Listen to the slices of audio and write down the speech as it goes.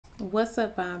What's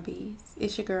up, Bombies?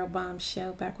 It's your girl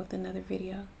Bombshell back with another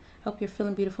video. Hope you're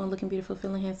feeling beautiful and looking beautiful,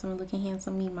 feeling handsome and looking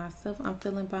handsome. Me, myself, I'm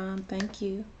feeling bomb. Thank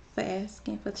you for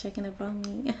asking, for checking up on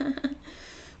me.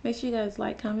 Make sure you guys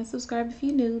like, comment, subscribe if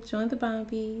you're new. Join the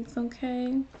Bombies,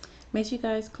 okay? Make sure you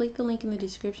guys click the link in the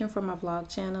description for my vlog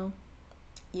channel.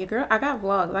 Your girl, I got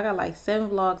vlogs. I got like 7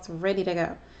 vlogs ready to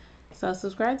go. So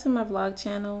subscribe to my vlog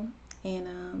channel.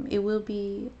 And it will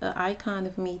be an icon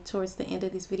of me towards the end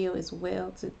of this video as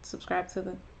well to subscribe to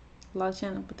the vlog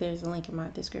channel, but there's a link in my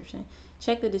description.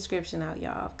 Check the description out,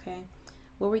 y'all, okay?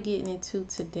 What we're getting into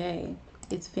today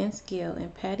is Vince Gill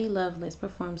and Patty Loveless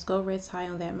performs Go Reds High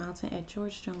on That Mountain at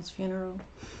George Jones' funeral.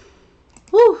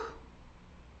 Woo!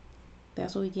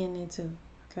 That's what we're getting into,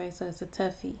 okay? So it's a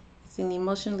toughie. It's an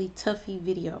emotionally toughy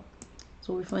video. That's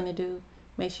what we're going to do.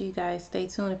 Make sure you guys stay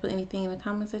tuned and put anything in the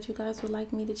comments that you guys would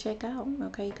like me to check out.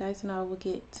 Okay, you guys know I will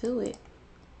get to it.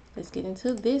 Let's get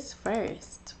into this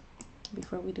first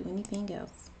before we do anything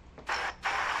else.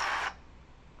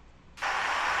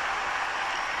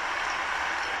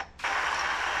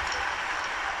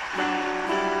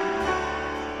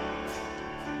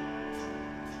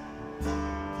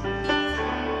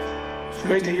 It's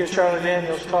great to hear Charlie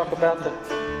Daniels talk about the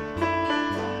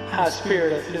high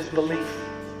spirit of his belief.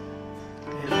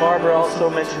 And Barbara also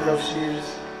mentioned those shoes.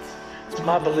 It's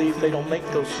my belief they don't make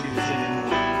those shoes anymore.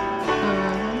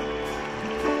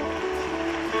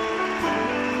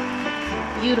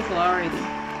 Beautiful already.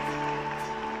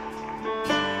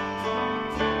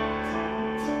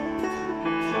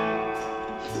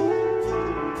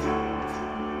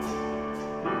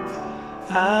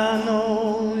 I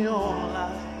know your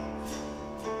life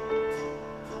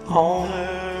on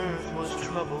earth was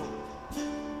trouble,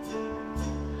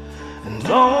 and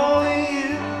only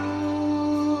you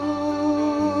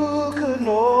could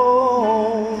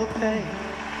know the pain.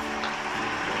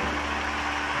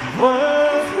 You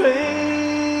weren't afraid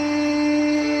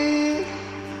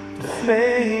to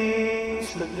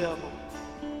face the devil.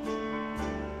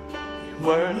 You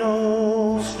were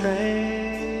no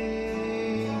stranger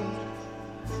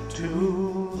to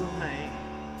the pain.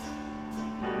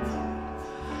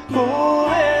 Oh,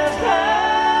 it's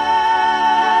high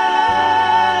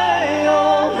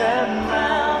on that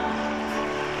mountain,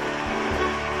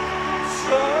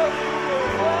 so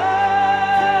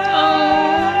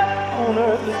on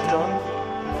earth is done.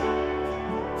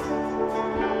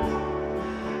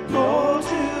 Go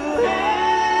to heaven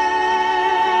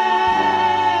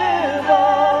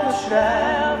to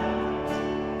shine.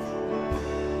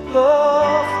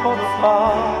 Love for the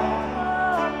Father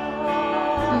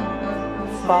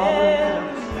and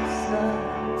the Son.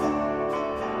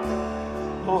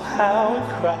 Oh, how it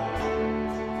cried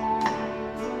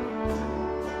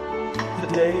the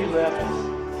day he left us.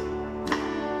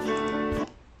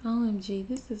 OMG,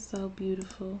 this is so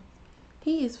beautiful.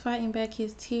 He is fighting back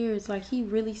his tears. Like, he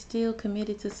really still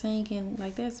committed to singing.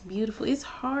 Like, that's beautiful. It's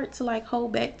hard to like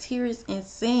hold back tears and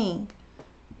sing.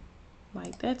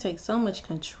 Like, that takes so much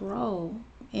control.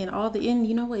 And all the, and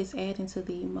you know what, it's adding to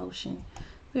the emotion.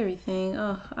 Everything.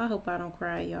 Oh, I hope I don't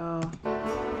cry, y'all.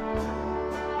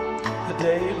 The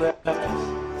day he left us,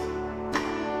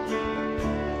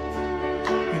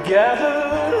 we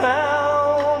gathered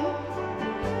around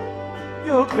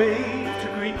your grave to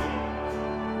greet.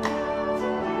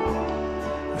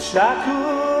 Wish I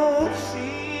could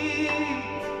see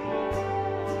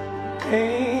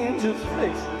angels'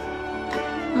 faces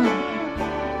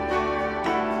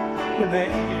when they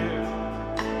hear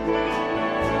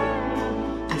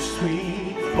your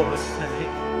sweet voice say,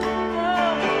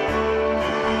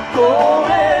 go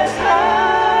rest high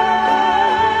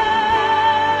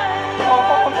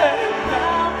on that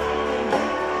mountain,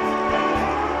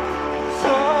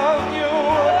 son, your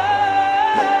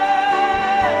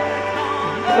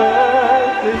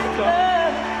earth is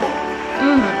done.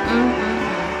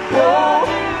 Go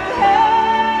to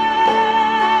heaven,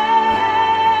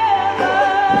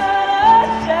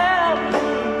 shout,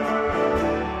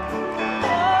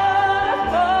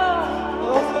 oh,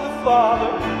 for the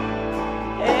Father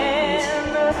and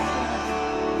the Son.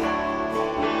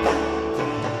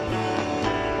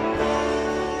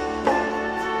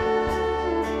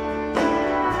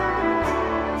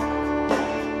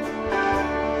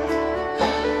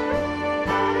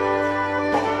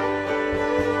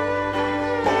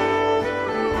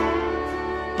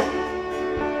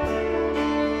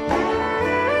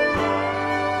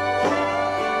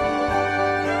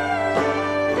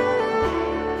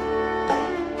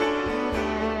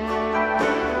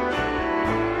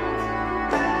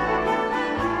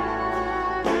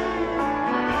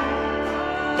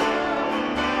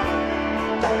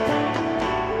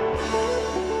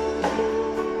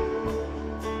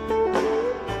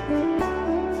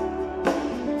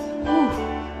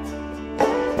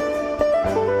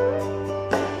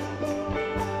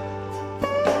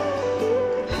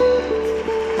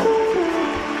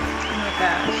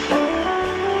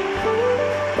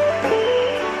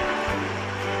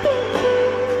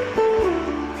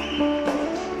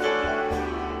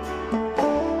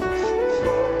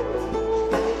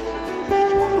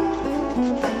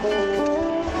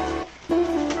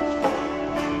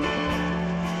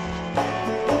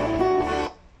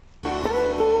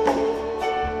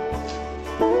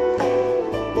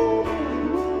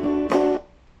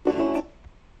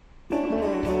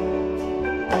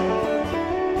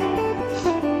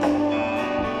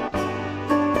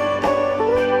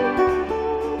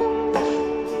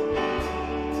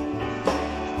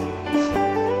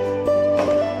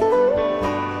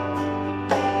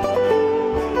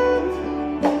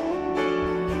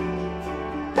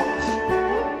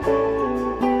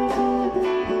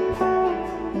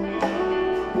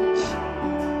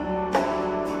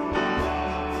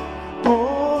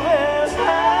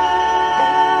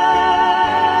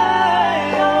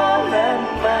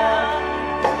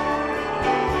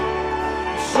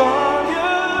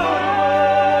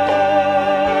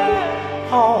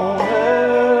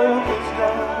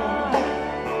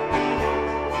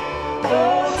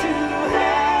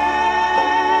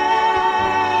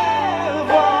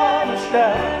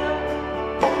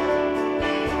 shadow,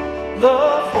 the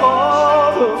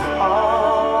fall of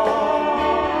Father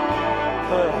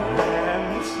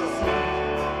and Son.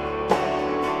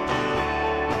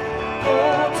 Go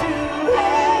to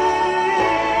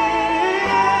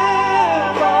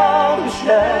hell on the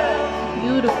shadow.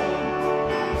 Beautiful.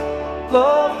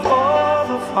 Love for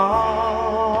the Father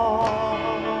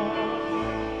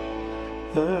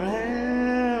and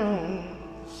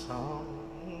Son.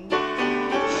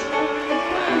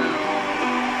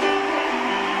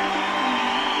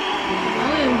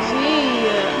 OMG.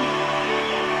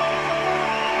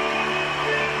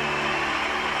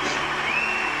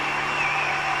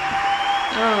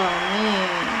 Oh man.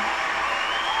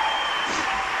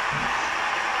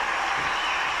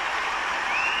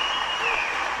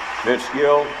 Vince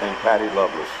Gill and Patty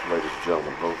Loveless, ladies and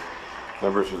gentlemen, both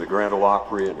members of the Grand Ole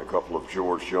Opry and a couple of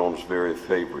George Jones' very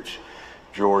favorites.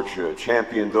 George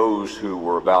championed those who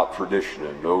were about tradition,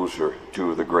 and those are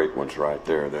two of the great ones right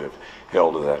there that have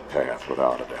held to that path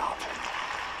without a doubt.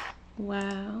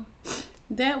 Wow.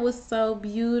 That was so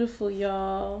beautiful,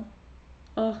 y'all.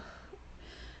 Oh,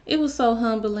 it was so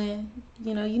humbling.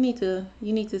 You know, you need to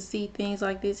see things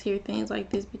like this, hear things like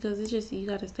this, because it's just, you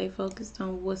got to stay focused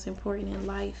on what's important in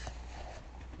life,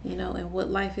 you know, and what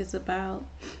life is about,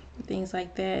 things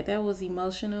like that. That was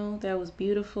emotional. That was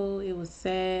beautiful. It was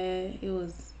sad. It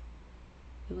was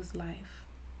life.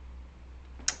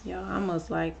 Y'all, I almost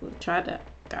like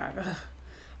gotta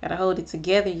hold it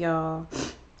together, y'all.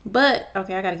 But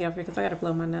okay, I gotta get off here because I gotta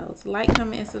blow my nose. Like,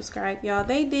 comment, and subscribe, y'all.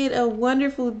 They did a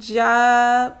wonderful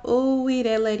job. Ooh,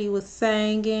 that lady was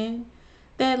singing.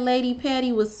 That lady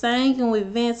Patty was singing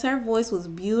with Vince. Her voice was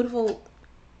beautiful.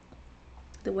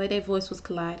 The way their voice was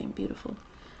colliding, beautiful.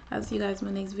 I'll see you guys in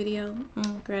my next video.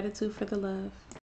 Gratitude for the love.